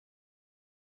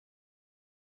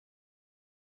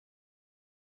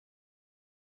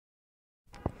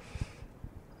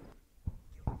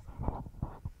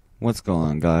What's going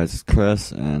on, guys? It's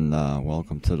Chris, and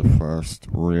welcome to the first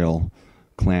real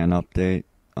clan update.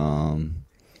 I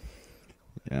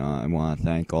want to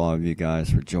thank all of you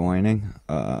guys for joining.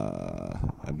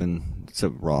 It's a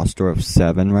roster of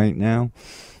 7 right now.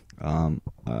 I'm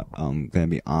going to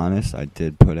be honest, I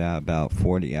did put out about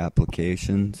 40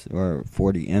 applications or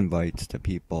 40 invites to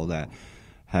people that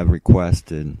have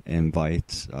requested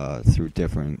invites through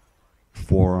different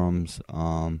forums.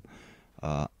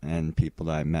 And people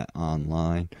that I met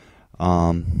online.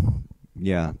 So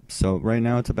right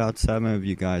now it's about 7 of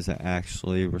you guys that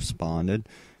actually responded,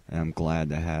 and I'm glad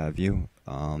to have you.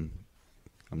 I'm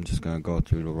just going to go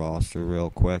through the roster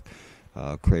real quick.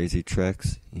 Crazy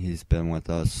Tricks, he's been with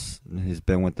us, he's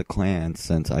been with the clan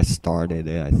since I started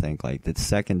it, I think, like the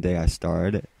second day I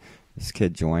started it. This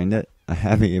kid joined it. I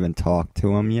haven't even talked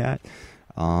to him yet.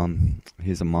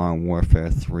 He's a Modern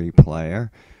Warfare 3 player.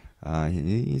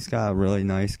 He's got a really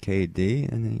nice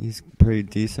KD, and he's pretty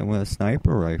decent with a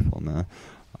sniper rifle, man.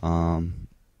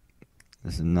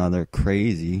 There's another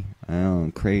crazy, I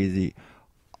don't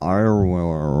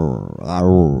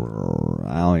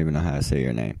even know how to say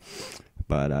your name.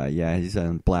 But, he's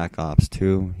in Black Ops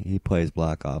 2. He plays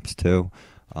Black Ops 2.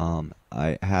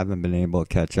 I haven't been able to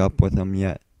catch up with him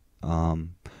yet.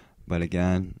 But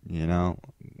again,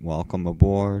 welcome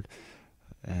aboard.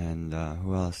 And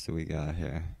who else do we got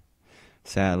here?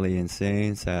 Sadly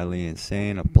Insane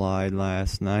applied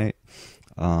last night.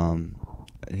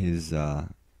 He's a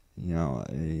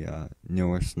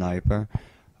newer sniper.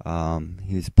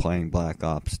 He's playing Black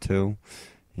Ops 2.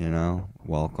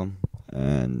 Welcome.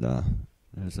 And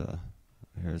there's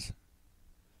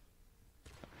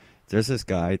this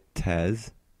guy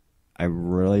Tez.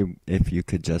 If you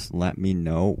could just let me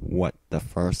know what the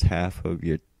first half of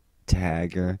your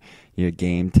your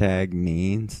game tag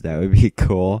means, that would be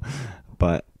cool.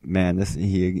 But man,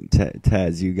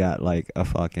 Tez, you got like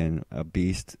a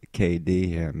beast KD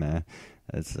here, man.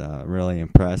 It's really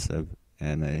impressive,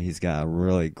 and he's got a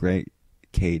really great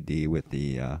KD with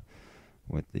the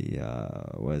what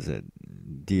is it,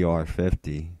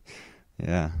 DR50?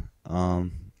 Yeah.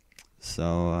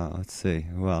 So let's see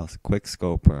who else.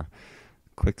 Quickscoper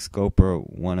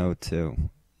 102.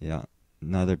 Yeah.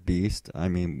 Another beast. I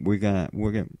mean, we're gonna.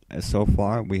 So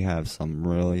far, we have some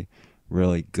really,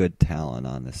 really good talent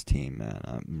on this team, man.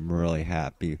 I'm really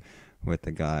happy with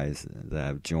the guys that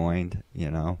have joined.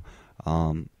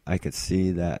 I could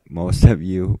see that most of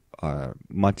you are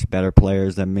much better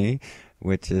players than me,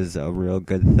 which is a real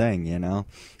good thing.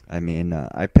 I mean,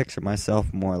 I picture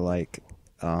myself more like,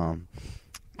 sort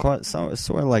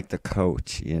of like the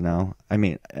coach. I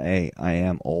mean, I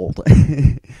am old.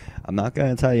 I'm not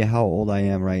going to tell you how old I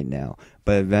am right now,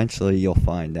 but eventually you'll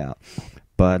find out.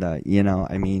 But, I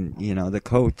mean, the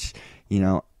coach,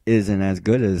 isn't as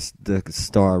good as the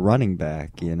star running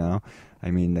back, I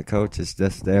mean, the coach is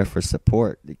just there for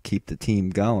support to keep the team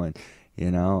going,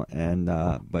 and,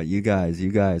 but you guys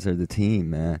are the team,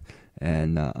 man.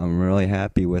 And, I'm really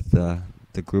happy with the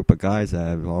group of guys that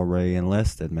have already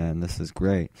enlisted, man. This is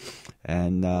great.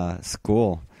 And,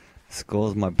 School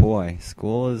is my boy.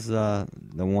 School is the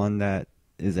one that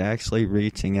is actually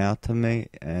reaching out to me,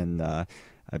 and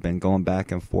I've been going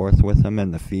back and forth with him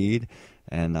in the feed,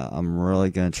 and I'm really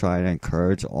going to try to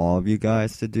encourage all of you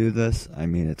guys to do this. I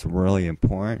mean, it's really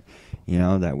important,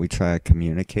 that we try to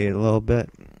communicate a little bit,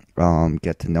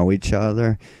 get to know each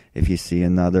other. If you see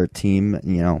another team,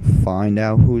 find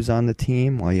out who's on the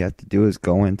team. All you have to do is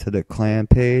go into the clan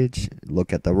page,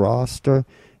 look at the roster,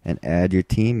 and add your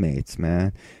teammates,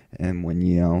 man. And when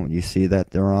you see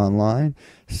that they're online,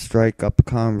 strike up a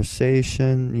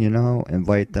conversation,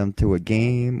 invite them to a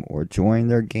game or join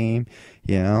their game,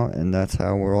 and that's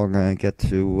how we're all going to get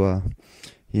to,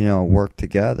 work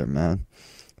together, man.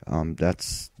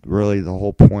 That's really the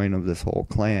whole point of this whole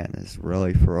clan, is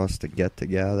really for us to get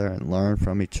together and learn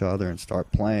from each other and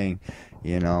start playing,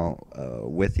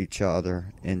 with each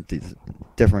other in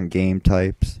different game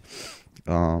types.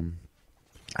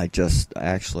 I just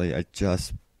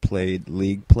played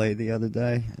league play the other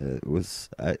day. It was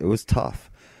tough.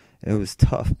 It was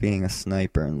tough being a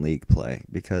sniper in league play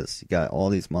because you got all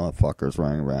these motherfuckers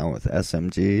running around with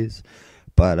SMGs.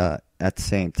 But at the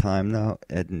same time, though,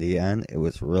 in the end, it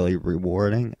was really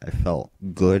rewarding. I felt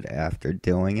good after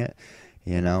doing it.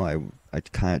 I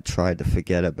kind of tried to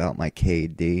forget about my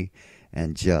KD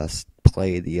and just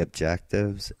play the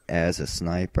objectives as a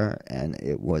sniper, and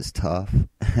it was tough.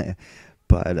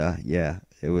 But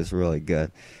it was really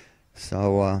good.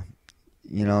 So,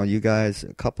 you guys,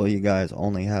 a couple of you guys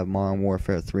only have Modern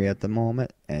Warfare 3 at the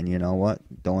moment, and you know what?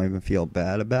 Don't even feel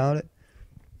bad about it,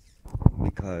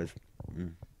 because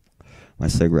my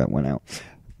cigarette went out.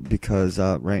 because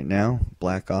right now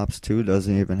Black Ops 2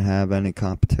 doesn't even have any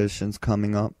competitions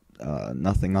coming up.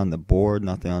 Nothing on the board,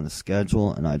 nothing on the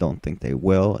schedule, and I don't think they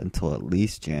will until at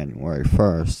least January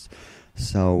 1st.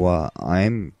 So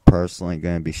I'm personally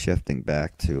going to be shifting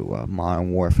back to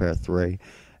Modern Warfare 3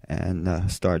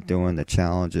 and start doing the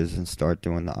challenges and start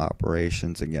doing the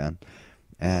operations again.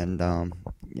 And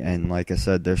like I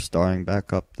said, they're starting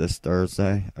back up this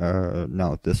Thursday,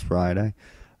 this Friday.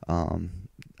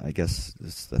 I guess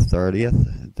it's the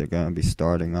 30th. They're going to be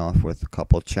starting off with a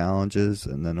couple challenges,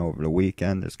 and then over the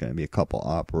weekend there's going to be a couple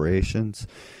operations.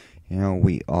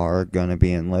 We are going to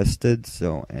be enlisted,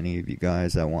 so any of you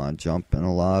guys that want to jump in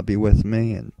a lobby with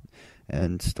me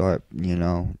and start,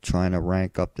 trying to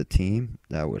rank up the team,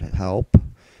 that would help.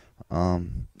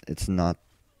 It's not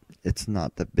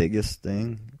the biggest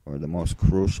thing or the most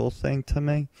crucial thing to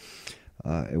me.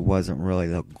 It wasn't really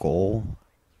the goal.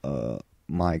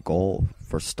 My goal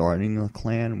for starting the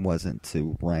clan wasn't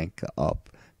to rank up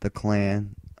the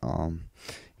clan.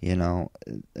 It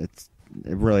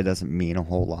really doesn't mean a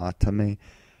whole lot to me,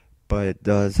 but it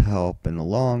does help in the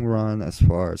long run as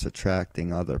far as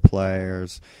attracting other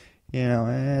players.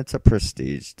 It's a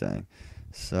prestige thing.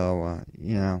 So,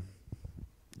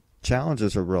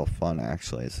 challenges are real fun,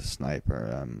 actually, as a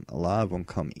sniper. A lot of them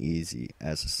come easy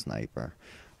as a sniper.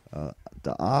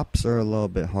 The ops are a little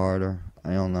bit harder.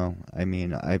 I don't know. I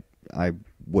mean, I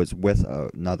was with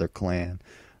another clan,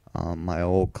 my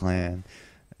old clan,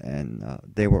 and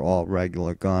they were all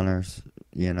regular gunners,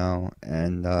 and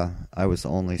I was the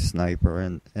only sniper,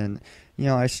 and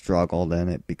I struggled in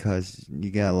it because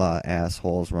you get a lot of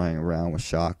assholes running around with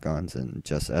shotguns and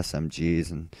just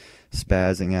SMGs and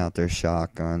spazzing out their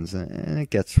shotguns, and it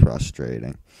gets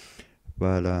frustrating.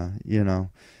 But,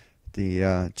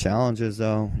 the challenges,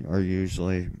 though, are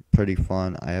usually pretty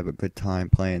fun. I have a good time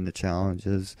playing the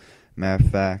challenges. Matter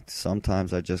of fact,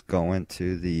 sometimes I just go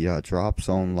into the drop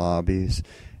zone lobbies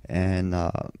and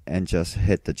just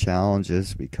hit the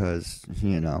challenges because,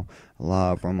 a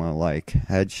lot of them are like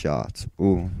headshots.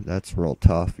 Ooh, that's real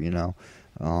tough,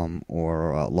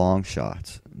 or long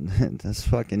shots. That's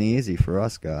fucking easy for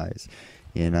us guys,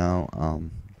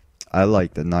 I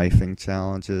like the knifing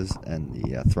challenges and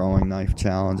the throwing knife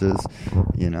challenges,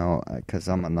 because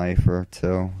I'm a knifer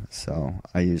too, so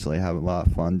I usually have a lot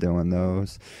of fun doing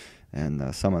those.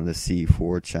 And some of the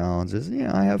C4 challenges,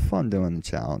 I have fun doing the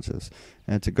challenges,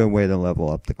 and it's a good way to level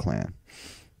up the clan.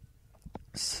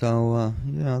 So,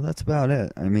 that's about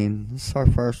it. I mean, this is our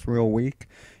first real week.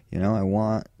 I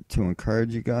want to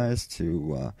encourage you guys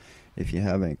to, if you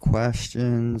have any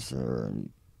questions or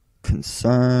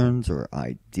concerns or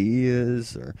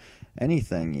ideas or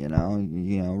anything,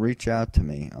 reach out to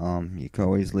me. You can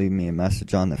always leave me a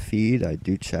message on the feed. I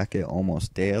do check it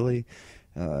almost daily.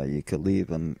 You could leave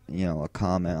them, a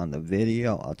comment on the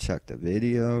video. I'll check the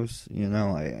videos.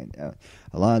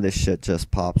 A lot of this shit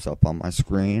just pops up on my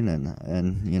screen, and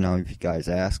if you guys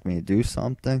ask me to do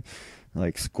something,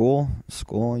 like school,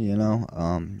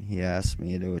 he asked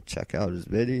me to check out his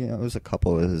videos, a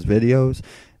couple of his videos,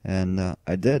 and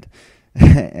I did.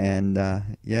 And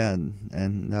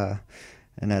and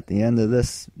at the end of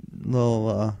this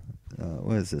little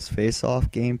what is this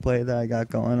face-off gameplay that I got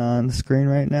going on the screen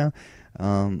right now,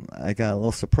 I got a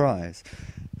little surprise.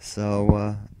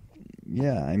 So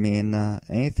I mean,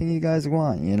 anything you guys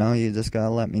want, you just gotta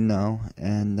let me know,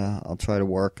 and I'll try to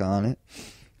work on it.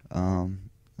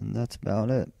 And that's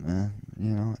about it, man.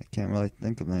 I can't really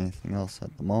think of anything else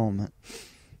at the moment.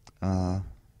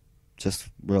 Just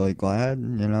really glad,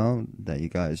 that you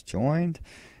guys joined.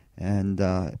 And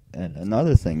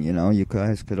another thing, you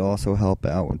guys could also help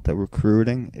out with the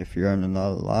recruiting if you're in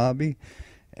another lobby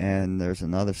and there's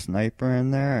another sniper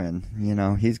in there, and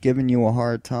he's giving you a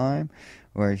hard time,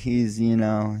 or he's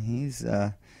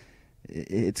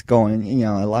it's going,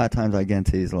 a lot of times I get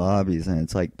into these lobbies and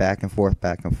it's like back and forth.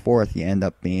 You end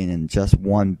up being in just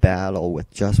one battle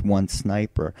with just one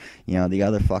sniper. The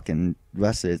other fucking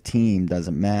rest of the team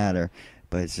doesn't matter,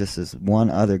 but it's just this one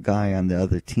other guy on the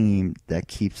other team that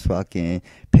keeps fucking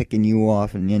picking you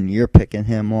off, and then you're picking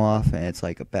him off, and it's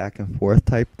like a back and forth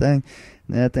type thing.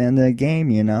 And at the end of the game,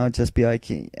 just be like,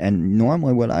 and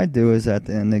normally what I do is at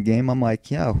the end of the game, I'm like,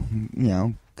 yo,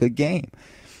 good game.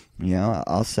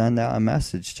 I'll send out a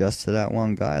message just to that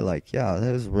one guy, like, yeah,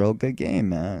 that was a real good game,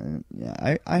 man.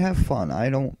 Yeah, I have fun. I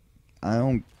don't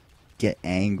get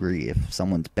angry if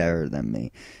someone's better than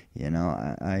me.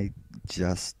 I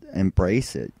just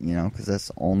embrace it, because that's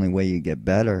the only way you get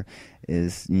better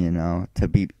is, to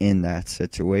be in that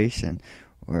situation,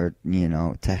 or,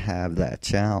 to have that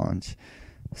challenge.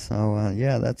 So,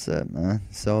 that's it, man.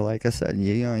 So, like I said,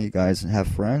 you guys have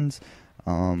friends.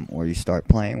 or you start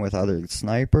playing with other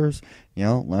snipers,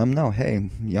 let them know, hey,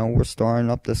 we're starting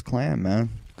up this clan, man.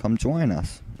 Come join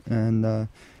us, and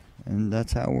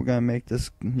that's how we're gonna make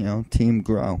this, team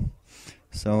grow.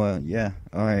 So yeah,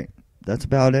 all right, that's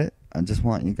about it. I just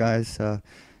want you guys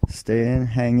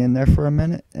hang in there for a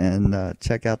minute, and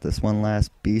check out this one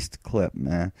last beast clip,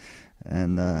 man.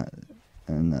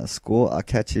 And school, I'll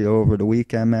catch you over the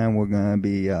weekend, man. We're gonna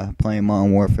be playing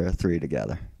Modern Warfare 3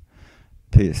 together.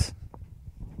 Peace.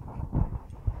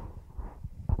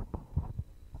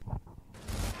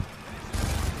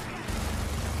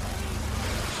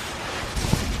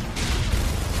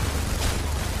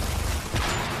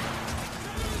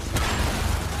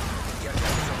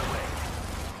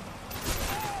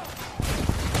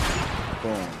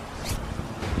 Boom.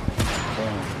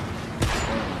 Boom.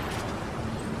 Boom.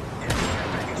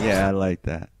 Yeah, I like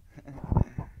that.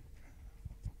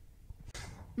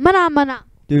 Mana mana.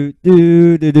 Do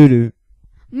do do do do.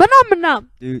 Mana mana.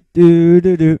 Do do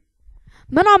do do.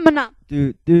 Mana mana.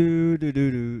 Do do do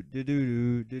do do do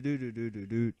do do do do do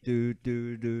do do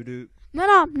do do do.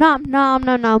 Mana nam nam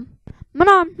nam nam.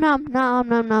 Mana nam nam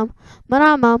nam nam.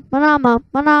 Mana nam mana nam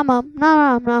mana nam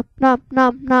nam nam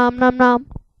nam nam nam nam.